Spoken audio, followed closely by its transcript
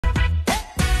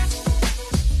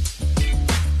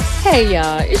Hey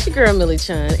y'all, it's your girl Millie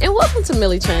Chun, and welcome to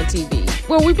Millie Chun TV,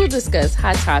 where we will discuss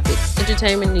hot topics,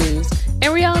 entertainment news,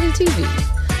 and reality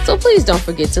TV. So please don't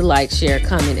forget to like, share,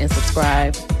 comment, and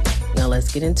subscribe. Now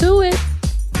let's get into it.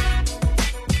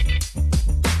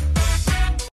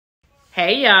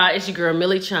 Hey y'all, it's your girl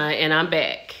Millie Chun, and I'm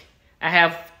back. I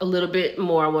have a little bit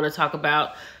more I want to talk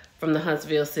about from the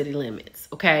Huntsville city limits,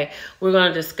 okay? We're going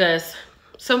to discuss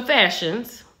some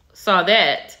fashions, saw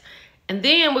that, and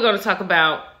then we're going to talk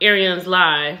about Ariane's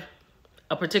live,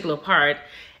 a particular part,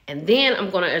 and then I'm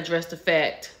going to address the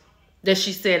fact that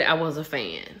she said I was a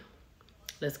fan.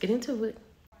 Let's get into it.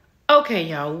 Okay,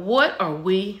 y'all, what are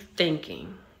we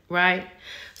thinking, right?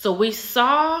 So we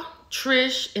saw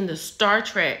Trish in the Star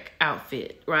Trek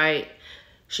outfit, right?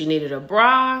 She needed a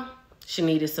bra. She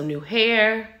needed some new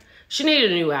hair. She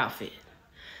needed a new outfit.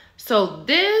 So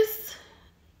this,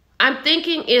 I'm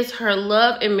thinking, is her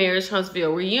Love and Marriage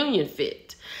Huntsville reunion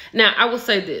fit. Now, I will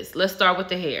say this. Let's start with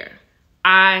the hair.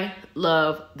 I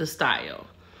love the style.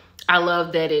 I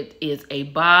love that it is a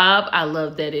bob. I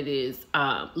love that it is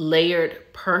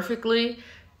layered perfectly.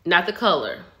 Not the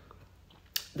color.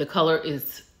 The color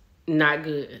is not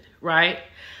good, right?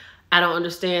 I don't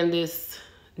understand this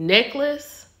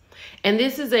necklace. And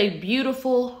this is a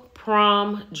beautiful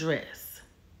prom dress,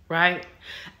 right?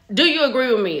 Do you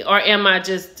agree with me, or am I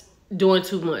just doing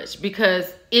too much?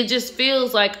 Because it just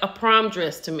feels like a prom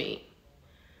dress to me.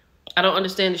 I don't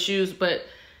understand the shoes, but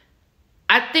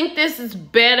I think this is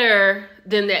better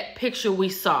than that picture we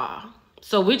saw.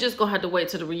 So we're just gonna have to wait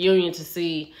till the reunion to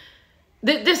see.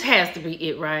 This has to be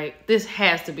it, right? This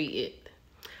has to be it.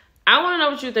 I wanna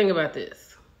know what you think about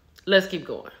this. Let's keep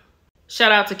going.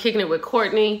 Shout out to Kicking It with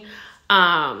Courtney.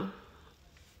 I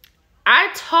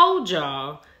told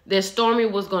y'all that Stormy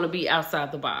was going to be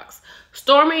outside the box.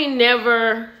 Stormy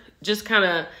never just kind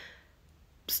of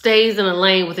stays in a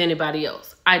lane with anybody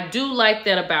else. I do like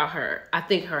that about her. I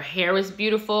think her hair is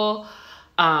beautiful.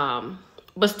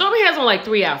 But Stormy has on like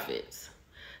 3 outfits.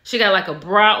 She got like a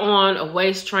bra on, a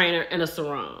waist trainer, and a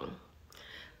sarong.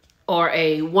 Or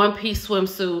a one-piece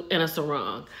swimsuit and a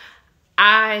sarong.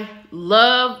 I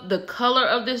love the color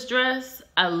of this dress.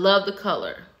 I love the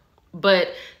color. But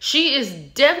she is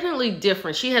definitely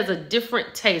different. She has a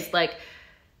different taste. Like,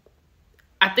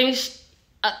 I think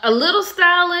a little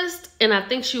stylist, and I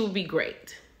think she would be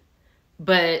great.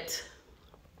 But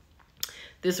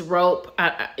this rope,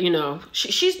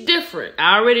 she's different.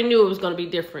 I already knew it was going to be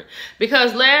different.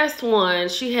 Because last one,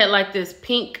 she had like this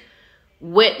pink,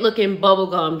 wet-looking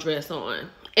bubblegum dress on.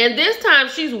 And this time,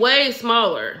 she's way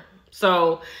smaller.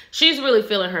 So she's really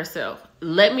feeling herself.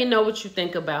 Let me know what you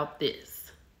think about this.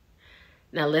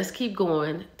 Now let's keep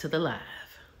going to the live.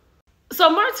 So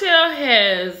Martell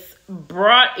has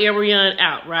brought Ariane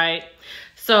out, right?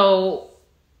 So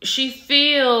she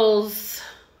feels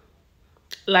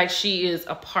like she is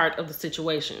a part of the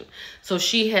situation. So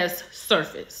she has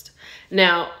surfaced.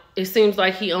 Now it seems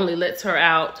like he only lets her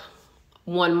out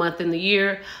 1 month in the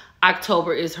year.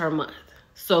 October is her month.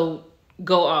 So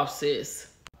go off, sis.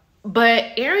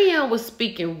 But Ariane was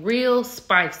speaking real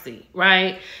spicy,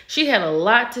 right? She had a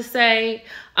lot to say.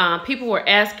 People were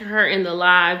asking her in the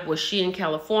live, was she in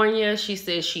California? She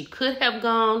said she could have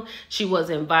gone. She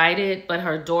was invited, but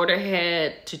her daughter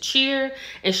had to cheer,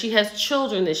 and she has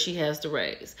children that she has to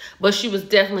raise. But she was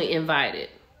definitely invited,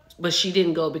 but she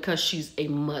didn't go because she's a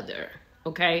mother,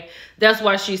 okay? That's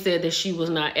why she said that she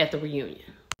was not at the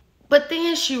reunion. But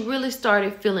then she really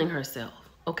started feeling herself,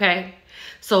 okay?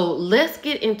 So let's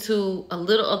get into a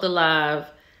little of the live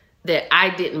that I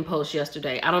didn't post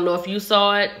yesterday. I don't know if you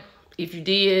saw it. If you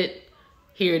did,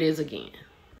 here it is again.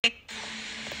 Good,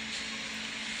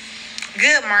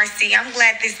 Marcy. I'm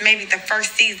glad this may be the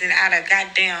first season out of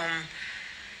goddamn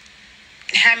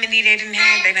how many they didn't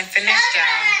have. They done finished, y'all.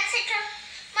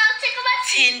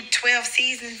 10, 12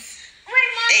 seasons.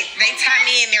 They tie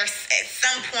me in there at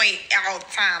some point all the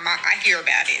time. I hear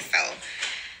about it. So,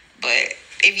 but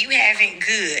if you haven't,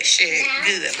 good, shit,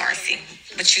 good, Marcy.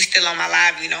 But you still on my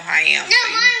live, you know how I am. No, so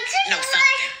you know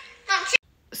something.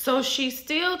 So she's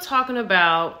still talking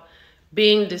about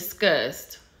being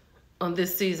discussed on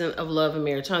this season of Love and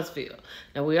Marriage Huntsville.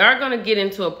 Now, we are going to get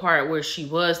into a part where she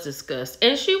was discussed,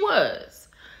 and she was.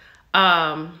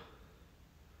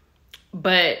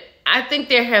 But I think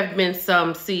there have been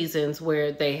some seasons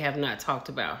where they have not talked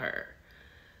about her.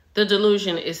 The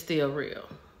delusion is still real.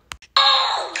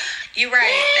 You're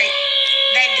right.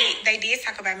 They did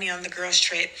talk about me on the girls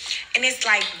trip. And it's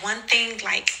like one thing,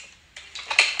 like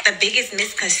the biggest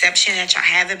misconception that y'all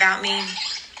have about me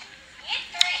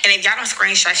And if y'all don't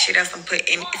screenshot shit else and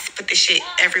put this shit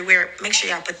everywhere, make sure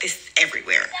y'all put this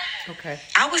everywhere. Okay.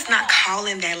 I was not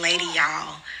calling that lady,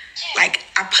 y'all. Like,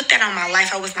 I put that on my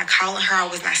life. I was not calling her. I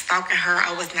was not stalking her.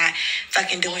 I was not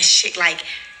fucking doing shit. Like,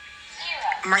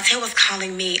 Martell was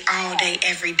calling me all day,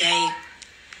 every day,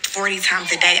 40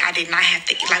 times a day. I did not have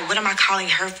to, like, what am I calling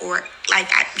her for? Like,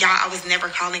 I was never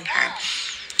calling her.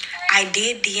 I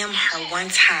did DM her one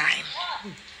time.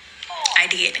 I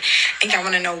did. And y'all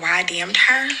want to know why I DM'd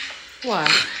her? Why?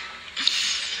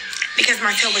 Because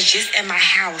Martell was just at my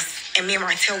house. And me and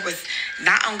Martell was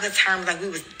not on good terms. Like, we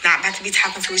was not about to be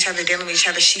talking to each other, dealing with each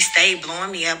other. She stayed blowing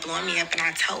me up. And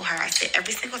I told her, I said,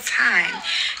 every single time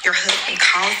your husband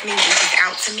calls me, reaches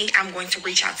out to me, I'm going to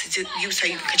reach out to you so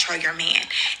you can control your man.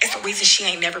 It's the reason she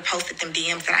ain't never posted them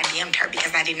DMs that I DM'd her,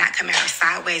 because I did not come at her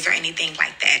sideways or anything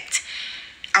like that.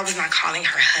 I was not calling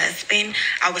her husband.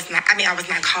 I was not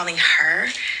calling her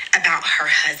about her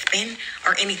husband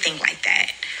or anything like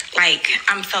that. Like,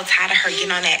 I'm so tired of her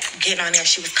getting on there.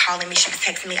 She was calling me. She was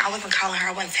texting me. I wasn't calling her.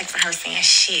 I wasn't texting her saying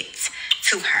shit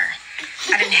to her.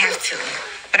 I didn't have to.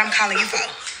 But I'm calling you for.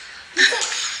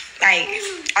 Like,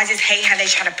 I just hate how they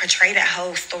try to portray that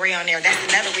whole story on there. That's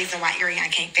another reason why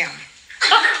Ariane can't film.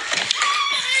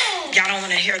 Y'all don't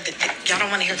want to hear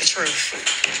the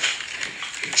truth.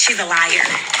 She's a liar.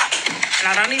 And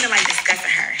I don't even like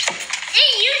discussing her.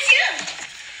 Hey, you too.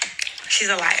 She's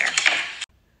a liar.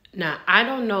 Now, I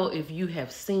don't know if you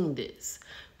have seen this,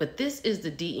 but this is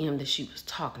the DM that she was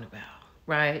talking about,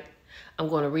 right? I'm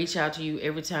going to reach out to you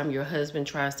every time your husband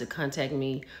tries to contact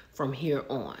me from here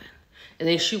on. And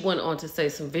then she went on to say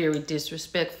some very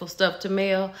disrespectful stuff to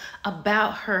Mel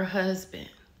about her husband,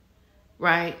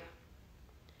 right?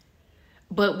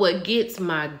 But what gets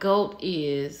my goat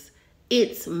is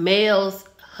it's Mel's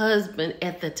husband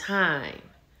at the time.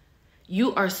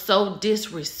 You are so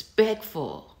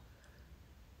disrespectful.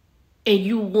 And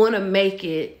you want to make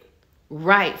it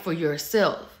right for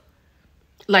yourself.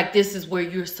 Like, this is where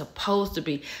you're supposed to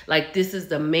be. Like, this is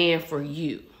the man for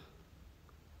you.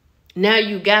 Now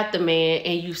you got the man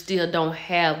and you still don't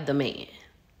have the man.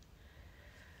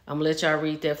 I'm going to let y'all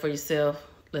read that for yourself.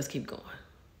 Let's keep going.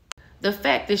 The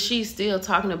fact that she's still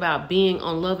talking about being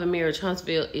on Love and Marriage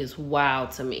Huntsville is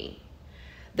wild to me.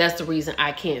 That's the reason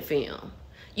I can't film.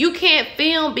 You can't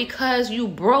film because you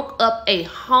broke up a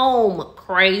home,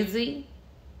 crazy.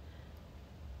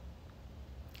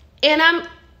 And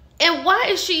why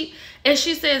is she, and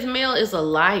she says Mel is a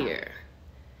liar.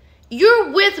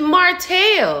 You're with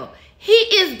Martell. He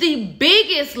is the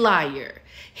biggest liar.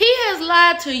 He has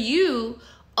lied to you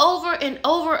over and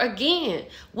over again.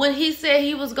 When he said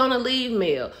he was going to leave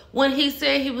Mel. When he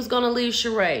said he was going to leave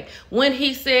Sheree. When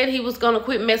he said he was going to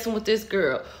quit messing with this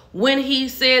girl. When he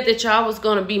said that y'all was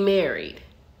going to be married.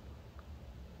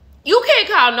 You can't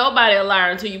call nobody a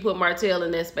liar until you put Martell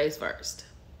in that space first.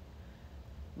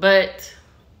 But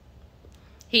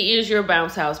he is your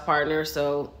bounce house partner,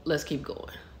 so let's keep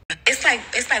going. It's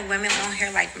like women on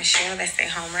here like Michelle that say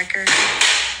homewrecker.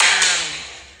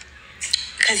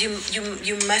 Because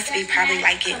you must be probably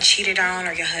like getting cheated on,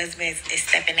 or your husband is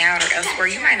stepping out or elsewhere.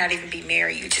 You might not even be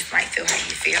married. You just might feel how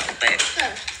you feel. But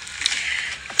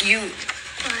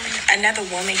another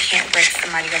woman can't wreck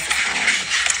somebody else's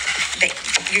home.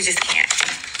 You just can't.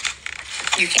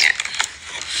 You can't.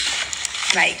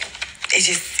 Like, it's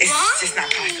just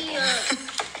not possible.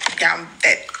 Yeah,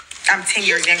 I'm 10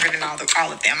 years younger than all of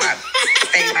them. I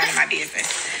stay minding my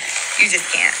business. You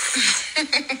just can't.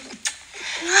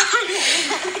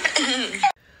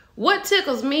 What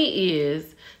tickles me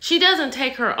is she doesn't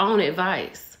take her own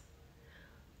advice.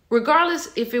 Regardless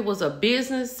if it was a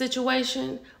business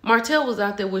situation, Martell was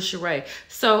out there with Sheree.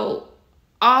 So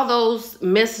all those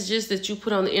messages that you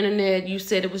put on the internet, you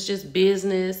said it was just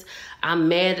business. I'm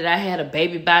mad that I had a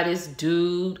baby by this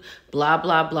dude, blah,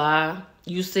 blah, blah.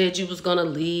 You said you was going to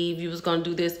leave. You was going to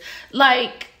do this.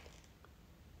 Like,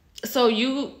 so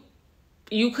you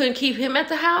couldn't keep him at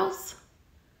the house?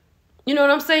 You know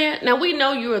what I'm saying? Now, we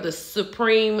know you're the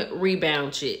supreme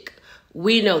rebound chick.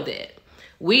 We know that.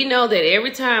 We know that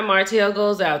every time Martell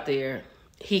goes out there,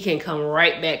 he can come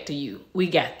right back to you. We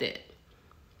got that.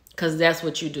 Because that's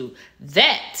what you do.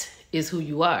 That is who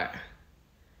you are.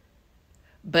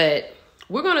 But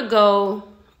we're going to go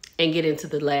and get into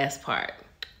the last part.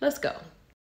 Let's go.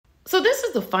 So this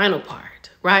is the final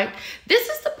part, right? This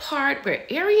is the part where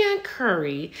Ariane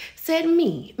Curry said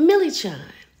me, Millie Chan,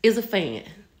 is a fan.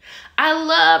 I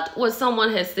loved what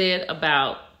someone had said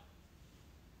about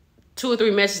 2 or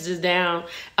 3 messages down.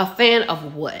 A fan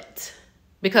of what?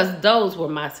 Because those were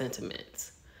my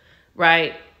sentiments,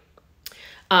 right?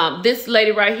 This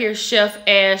lady right here, Chef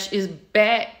Ash, is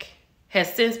back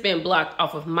has since been blocked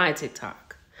off of my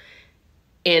TikTok.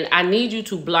 And I need you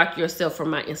to block yourself from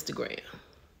my Instagram.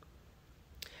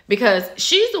 Because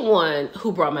she's the one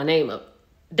who brought my name up.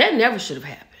 That never should have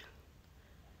happened.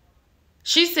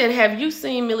 She said, have you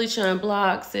seen Millie Chun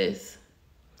blog, sis?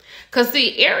 Because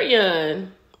see,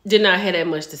 Ariane did not have that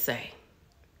much to say.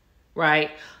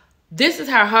 Right? This is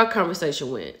how her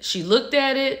conversation went. She looked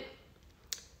at it.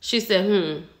 She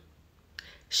said,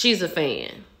 she's a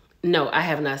fan. No, I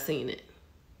have not seen it.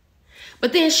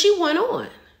 But then she went on.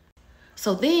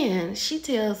 So then she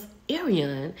tells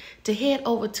Ariane to head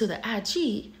over to the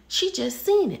IG. She just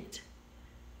seen it.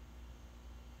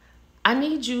 I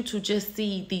need you to just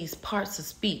see these parts of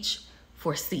speech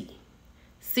for C.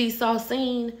 C saw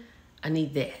seen. I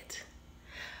need that.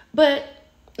 But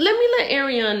let me let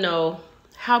Ariane know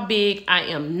how big I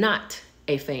am not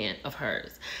a fan of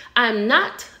hers. I'm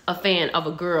not a fan of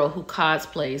a girl who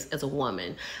cosplays as a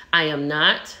woman. I am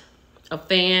not a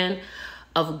fan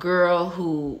of a girl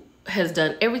who has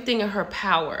done everything in her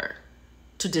power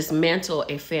to dismantle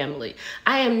a family.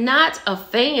 I am not a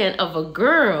fan of a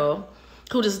girl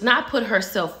who does not put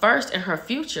herself first in her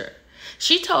future.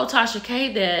 She told Tasha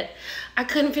K that I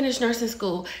couldn't finish nursing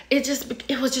school. It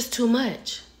was just too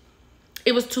much.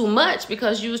 It was too much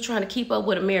because you was trying to keep up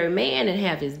with a married man and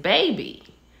have his baby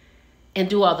and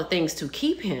do all the things to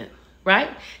keep him, right?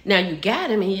 Now you got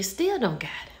him and you still don't got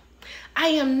him. I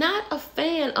am not a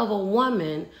fan of a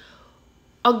woman,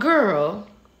 a girl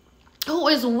who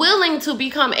is willing to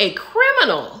become a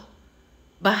criminal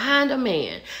behind a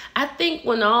man. I think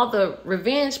when all the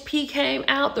Revenge P came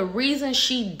out, the reason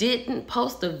she didn't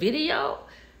post the video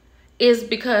is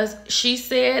because she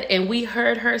said, and we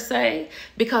heard her say,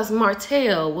 because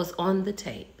Martell was on the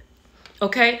tape.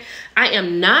 Okay? I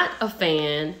am not a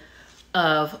fan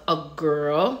of a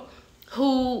girl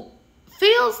who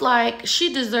feels like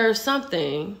she deserves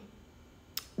something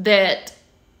that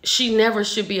she never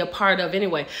should be a part of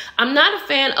anyway. I'm not a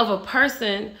fan of a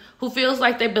person who feels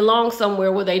like they belong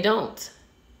somewhere where they don't.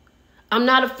 I'm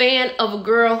not a fan of a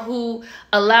girl who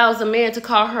allows a man to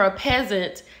call her a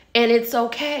peasant and it's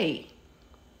okay.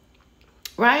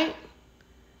 Right?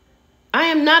 I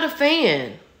am not a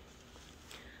fan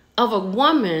of a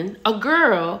woman, a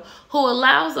girl, who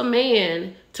allows a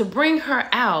man to bring her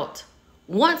out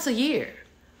once a year.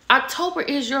 October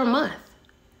is your month.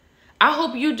 I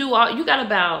hope you do all, you got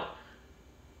about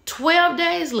 12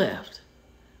 days left.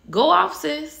 Go off,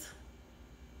 sis.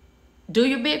 Do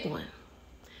your big one.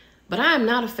 But I am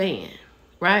not a fan,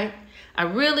 right? I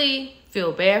really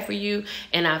feel bad for you.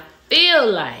 And I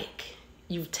feel like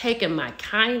you've taken my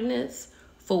kindness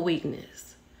for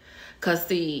weakness. Because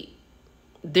see,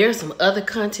 there's some other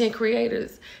content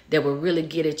creators that will really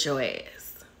get at your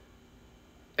ass.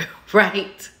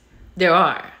 Right? There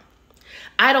are.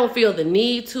 I don't feel the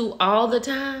need to all the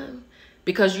time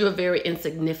because you're very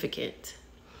insignificant.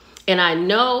 And I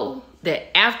know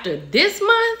that after this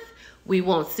month, we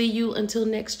won't see you until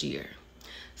next year.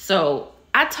 So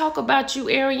I talk about you,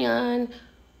 Ariane,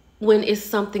 when it's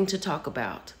something to talk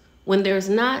about. When there's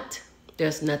not,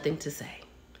 there's nothing to say.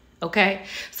 Okay?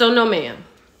 So no, ma'am.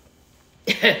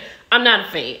 I'm not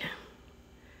a fan.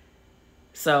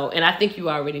 So, and I think you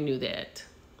already knew that.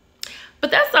 But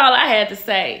that's all I had to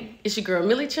say. It's your girl,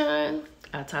 Millie Chun.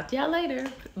 I'll talk to y'all later.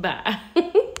 Bye.